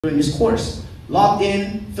during this course. Logged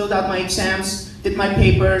in, filled out my exams, did my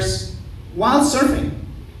papers while surfing.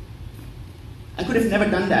 I could have never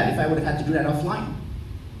done that if I would have had to do that offline.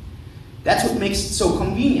 That's what makes it so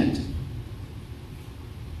convenient.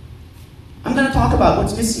 I'm going to talk about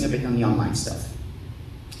what's missing a bit on the online stuff.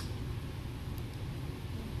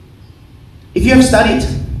 If you have studied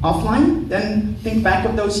offline, then think back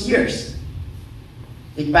of those years.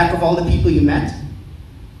 Think back of all the people you met.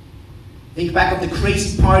 Think back of the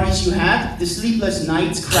crazy parties you had, the sleepless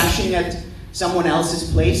nights crashing at someone else's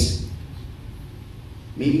place.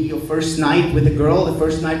 Maybe your first night with a girl, the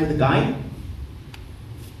first night with a guy.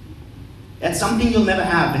 That's something you'll never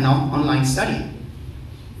have in online study.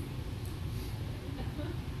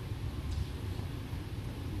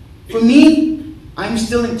 For me, I'm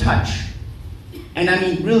still in touch, and I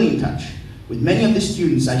mean really in touch, with many of the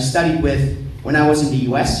students I studied with when I was in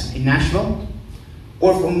the US, in Nashville,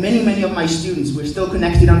 or for many of my students we're still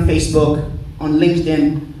connected on Facebook, on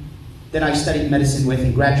LinkedIn, that I studied medicine with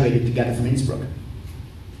and graduated together from Innsbruck.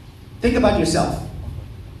 Think about yourself.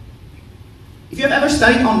 If you have ever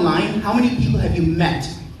studied online, how many people have you met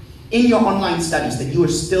in your online studies that you are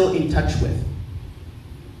still in touch with?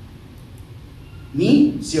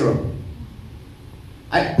 Me? Zero.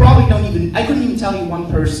 I couldn't even tell you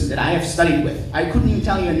one person that I have studied with. I couldn't even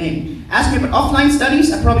tell you a name. Ask me about offline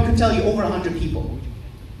studies, I probably could tell you over 100 people.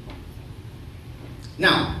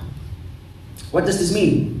 Now, what does this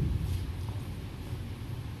mean?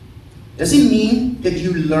 Does it mean that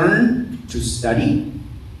you learn to study?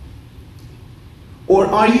 Or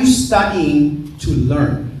are you studying to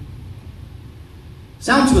learn?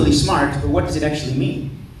 Sounds really smart, but what does it actually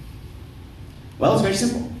mean? Well, it's very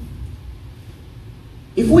simple.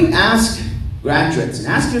 If we ask graduates, and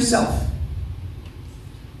ask yourself,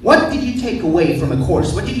 what did you take away from a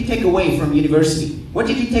course? What did you take away from university? What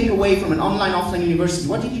did you take away from an online, offline university?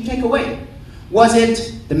 What did you take away? Was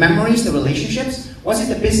it the memories, the relationships? Was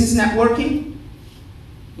it the business networking?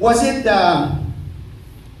 Was it the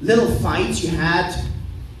little fights you had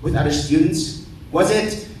with other students? Was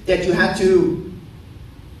it that you had to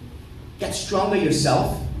get stronger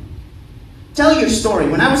yourself? Tell your story.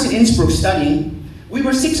 When I was in Innsbruck studying, we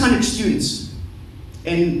were 600 students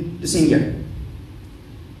in the same year.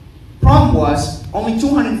 Problem was, only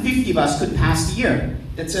 250 of us could pass the year.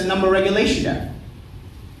 That's a number regulation there.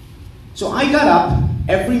 So I got up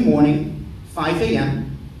every morning, 5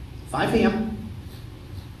 a.m.,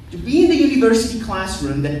 to be in the university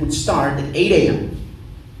classroom that would start at 8 a.m.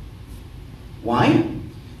 Why?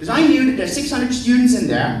 Because I knew that there's 600 students in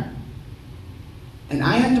there, and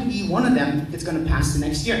I had to be one of them that's going to pass the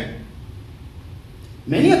next year.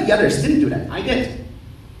 Many of the others didn't do that. I did.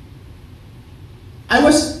 I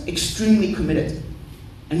was extremely committed.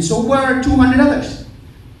 And so were 200 others.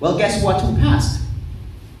 Well, guess what? Who passed?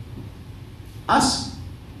 Us.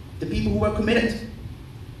 The people who were committed.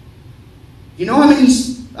 You know how many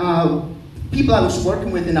people I was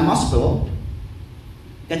working with in the hospital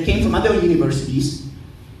that came from other universities,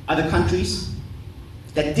 other countries,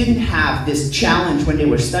 that didn't have this challenge when they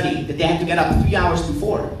were studying, that they had to get up 3 hours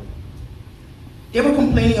before? They were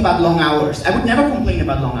complaining about long hours. I would never complain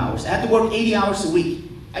about long hours. I had to work 80 hours a week.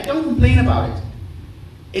 I don't complain about it.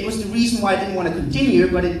 It was the reason why I didn't want to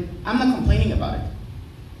continue, but I'm not complaining about it.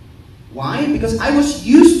 Why? Because I was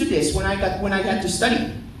used to this when I had to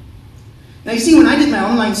study. Now you see, when I did my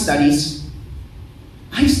online studies,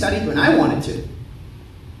 I studied when I wanted to.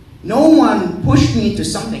 No one pushed me into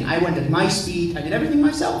something. I went at my speed. I did everything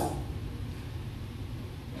myself.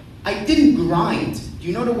 I didn't grind. Do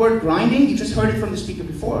you know the word grinding? You just heard it from the speaker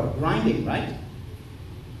before. Grinding, right?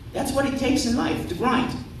 That's what it takes in life, to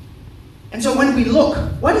grind. And so when we look,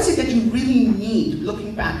 what is it that you really need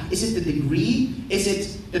looking back? Is it the degree? Is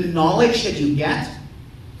it the knowledge that you get?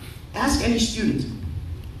 Ask any student.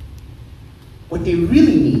 What they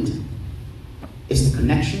really need is the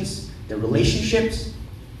connections, the relationships.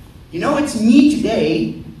 You know, it's me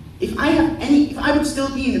today. If I would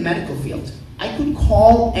still be in the medical field, I could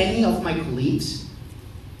call any of my colleagues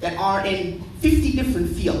that are in 50 different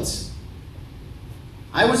fields.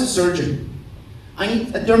 I was a surgeon. I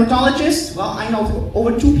need a dermatologist. Well, I know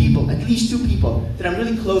over 2 people, at least 2 people, that I'm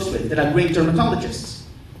really close with, that are great dermatologists.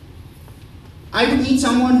 I would need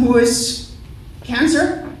someone who is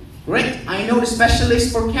cancer. Great. I know the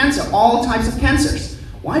specialist for cancer, all types of cancers.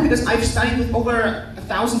 Why? Because I've studied with over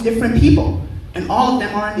 1,000 different people, and all of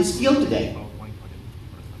them are in this field today.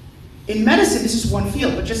 In medicine, this is one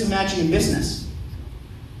field, but just imagine in business.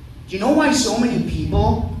 Do you know why so many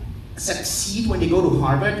people succeed when they go to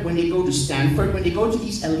Harvard, when they go to Stanford, when they go to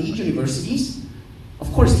these elite universities?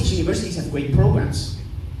 Of course, these universities have great programs.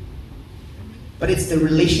 but it's the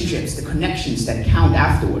relationships, the connections that count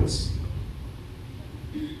afterwards.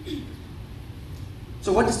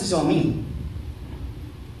 So what does this all mean?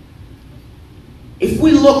 If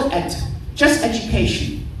we look at just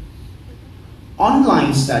education,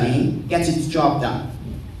 online studying gets its job done.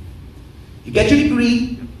 You get your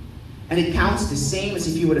degree, and it counts the same as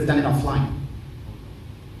if you would have done it offline.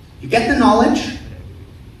 You get the knowledge,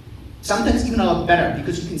 sometimes even a lot better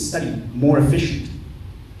because you can study more efficient.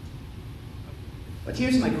 But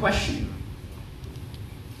here's my question.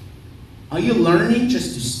 Are you learning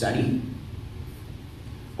just to study?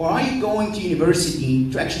 Or are you going to university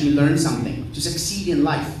to actually learn something, to succeed in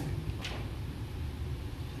life?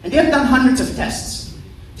 And they have done hundreds of tests.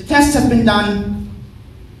 The tests have been done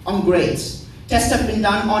on grades. Tests have been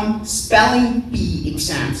done on spelling bee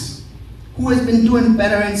exams. Who has been doing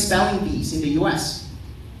better in spelling bees in the US?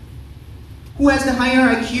 Who has the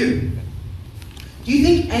higher IQ? Do you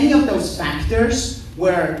think any of those factors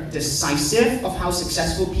were decisive of how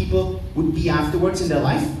successful people would be afterwards in their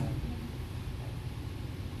life?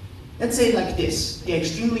 Let's say it like this, they're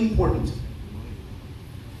extremely important.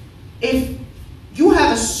 If you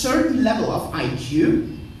have a certain level of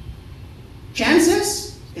IQ,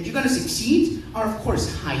 chances that you're going to succeed are of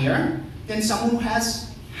course higher than someone who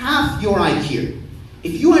has half your IQ.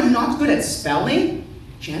 If you are not good at spelling,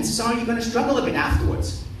 chances are you're going to struggle a bit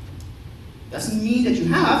afterwards. Doesn't mean that you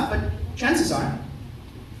have, but chances are.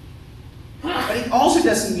 But it also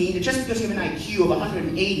doesn't mean that just because you have an IQ of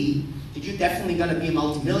 180, that you're definitely going to be a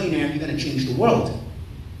multimillionaire and you're going to change the world.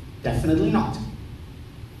 Definitely not.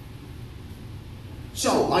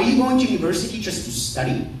 So, are you going to university just to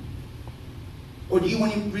study? Or do you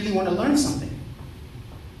really want to learn something?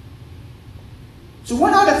 So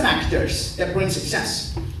what are the factors that bring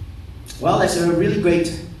success? Well, there's a really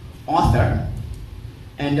great author,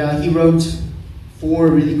 and he wrote 4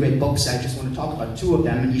 really great books. I just want to talk about 2 of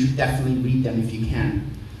them, and you should definitely read them if you can.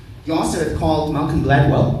 The author is called Malcolm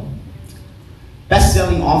Gladwell,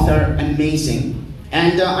 best-selling author, amazing.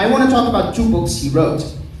 And I want to talk about 2 books he wrote.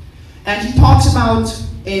 And he talks about,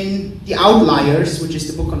 in The Outliers, which is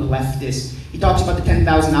the book on the left, he talks about the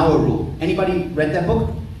 10,000 hour rule. Anybody read that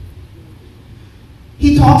book?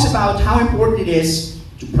 He talks about how important it is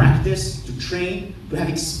to practice, to train, to have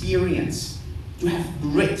experience, to have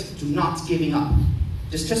grit, to not giving up.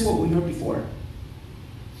 Just what we heard before.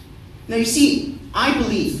 Now you see, I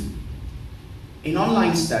believe in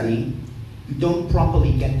online study, you don't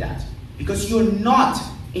properly get that because you're not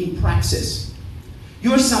in praxis.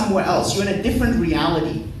 You're somewhere else. You're in a different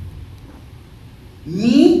reality.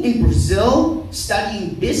 Me in Brazil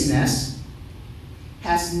studying business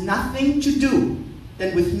has nothing to do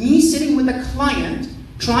than with me sitting with a client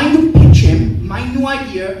trying to pitch him my new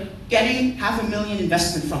idea, getting $500,000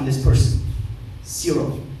 investment from this person.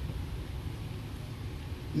 0.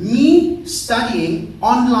 Me studying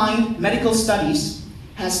online medical studies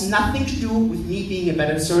has nothing to do with me being a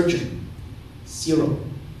better surgeon. 0.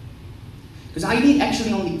 Because I need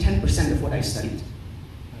actually only 10% of what I studied.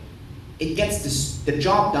 It gets the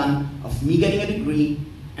job done of me getting a degree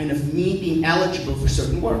and of me being eligible for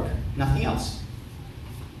certain work, nothing else.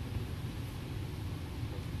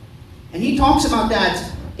 And he talks about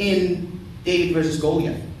that in David versus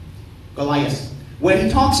Goliath, where he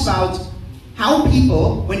talks about how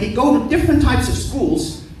people, when they go to different types of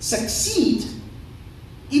schools, succeed,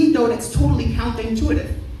 even though that's totally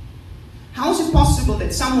counterintuitive. How is it possible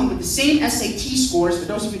that someone with the same SAT scores, for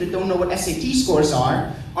those of you that don't know what SAT scores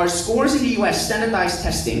are scores in the US, standardized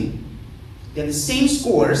testing. They have the same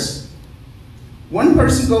scores. One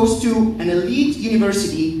person goes to an elite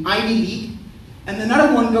university, Ivy League, and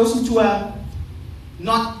another one goes into a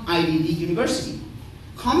not Ivy League university.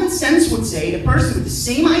 Common sense would say the person with the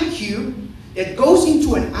same IQ that goes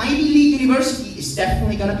into an Ivy League university is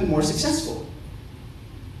definitely going to be more successful.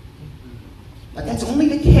 But that's only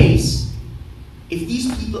the case if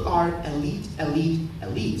these people are elite, elite,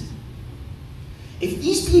 elite. If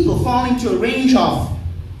these people fall into a range of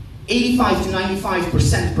 85 to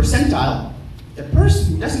 95% percentile, the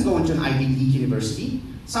person who doesn't go into an Ivy League university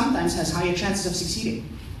sometimes has higher chances of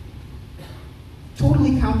succeeding.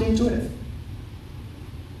 Totally counterintuitive.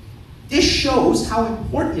 This shows how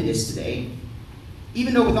important it is today,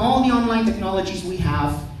 even though with all the online technologies we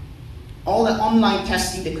have, all the online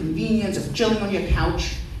testing, the convenience of chilling on your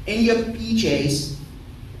couch, in your PJs,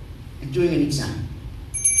 and doing an exam.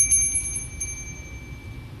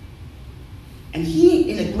 And he,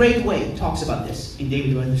 in a great way, talks about this in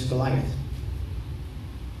David versus Goliath.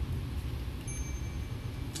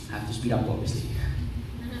 I have to speed up, obviously.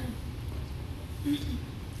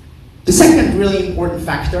 The second really important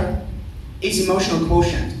factor is emotional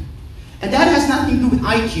quotient. And that has nothing to do with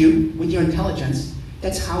IQ, with your intelligence.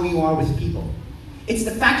 That's how you are with people. It's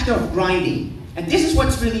the factor of grinding. And this is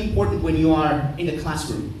what's really important when you are in the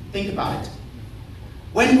classroom. Think about it.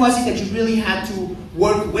 When was it that you really had to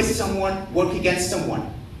work with someone, work against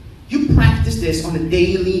someone? You practice this on a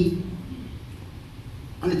daily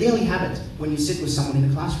habit when you sit with someone in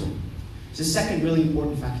the classroom. It's the second really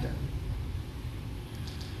important factor.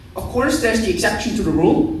 Of course, there's the exception to the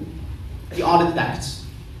rule, the autodidacts.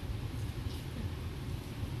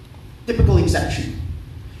 Typical exception.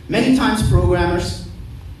 Many times programmers,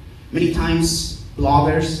 many times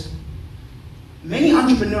bloggers, many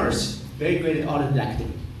entrepreneurs, very great at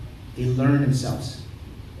autodidacting. They learn themselves.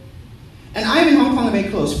 And I have in Hong Kong a very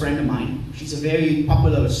close friend of mine. She's a very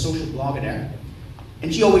popular social blogger there.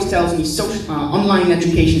 And she always tells me online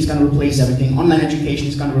education is going to replace everything. Online education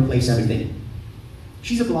is going to replace everything.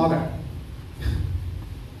 She's a blogger.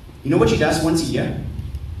 You know what she does once a year?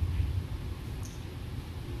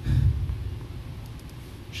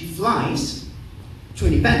 She flies to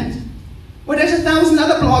an event where there's 1,000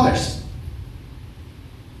 other bloggers.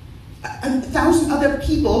 1,000 other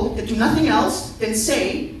people that do nothing else than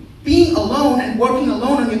say being alone and working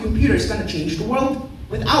alone on your computer is going to change the world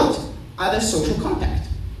without other social contact.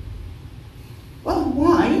 Well,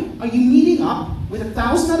 why are you meeting up with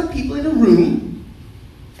 1,000 other people in a room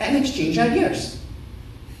and exchange ideas?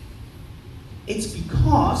 It's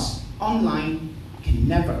because online can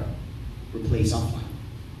never replace offline.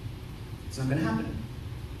 It's not going to happen.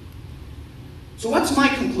 So what's my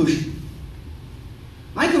conclusion?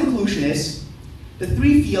 My conclusion is the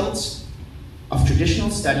three fields of traditional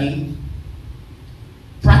studying,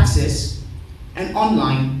 praxis, and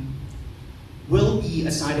online will be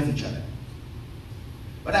a side of each other.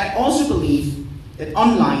 But I also believe that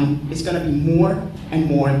online is going to be more and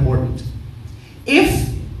more important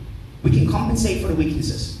if we can compensate for the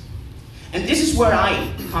weaknesses. And this is where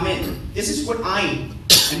I come in. This is what I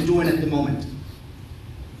am doing at the moment.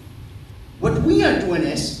 What we are doing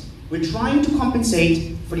is we're trying to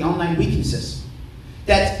compensate for the online weaknesses.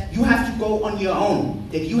 That you have to go on your own,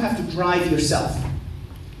 that you have to drive yourself.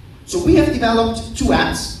 So we have developed two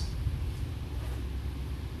apps.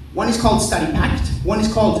 One is called Study Pact, one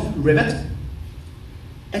is called Rivet.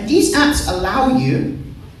 And these apps allow you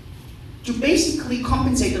to basically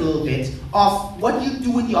compensate a little bit of what you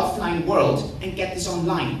do in the offline world and get this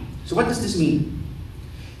online. So what does this mean?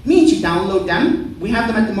 It means you download them. We have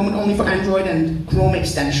them at the moment only for Android and Chrome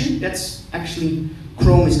extension. That's actually,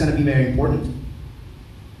 Chrome is going to be very important.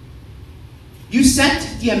 You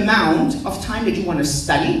set the amount of time that you want to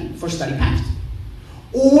study for Study Pact,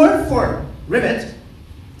 or for Rivet,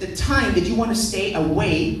 the time that you want to stay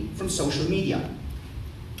away from social media.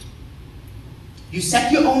 You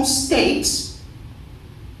set your own stakes,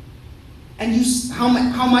 and how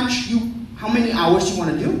many hours you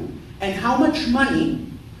want to do, and how much money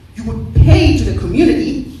you would pay to the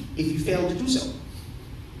community if you fail to do so.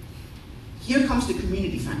 Here comes the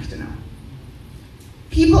community factor now.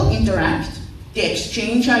 People interact, they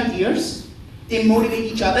exchange ideas, they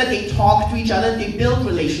motivate each other, they talk to each other, they build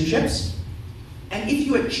relationships, and if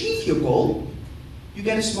you achieve your goal, you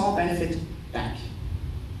get a small benefit back.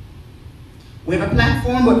 We have a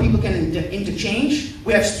platform where people can interchange.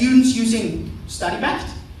 We have students using Study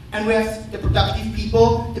Pact, and we have the productive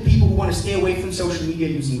people, the people who want to stay away from social media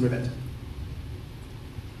using Rivet.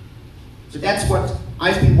 So that's what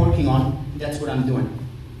I've been working on, that's what I'm doing.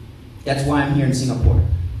 That's why I'm here in Singapore,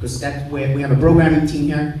 because that's where we have a programming team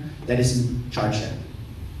here that is in charge there.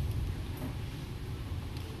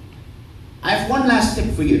 I have one last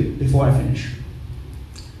tip for you before I finish.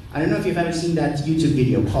 I don't know if you've ever seen that YouTube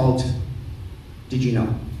video called Did You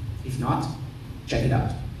Know? If not, check it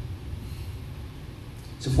out.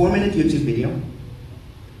 It's a 4-minute YouTube video.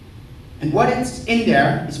 And what is in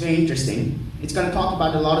there is very interesting. It's going to talk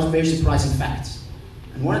about a lot of very surprising facts.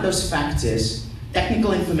 And one of those facts is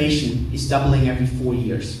technical information is doubling every 4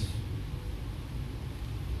 years.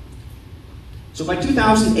 So by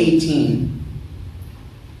 2018,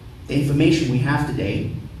 the information we have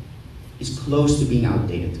today is close to being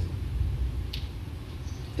outdated.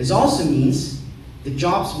 This also means the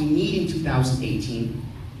jobs we need in 2018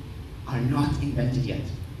 are not invented yet.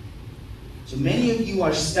 So many of you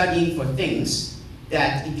are studying for things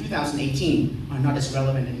that in 2018 are not as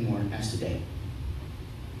relevant anymore as today.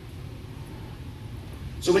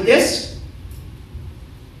 So with this,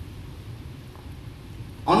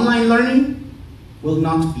 online learning will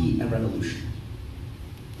not be a revolution.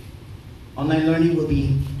 Online learning will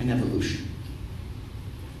be an evolution.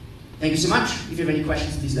 Thank you so much. If you have any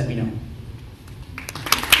questions, please let me know.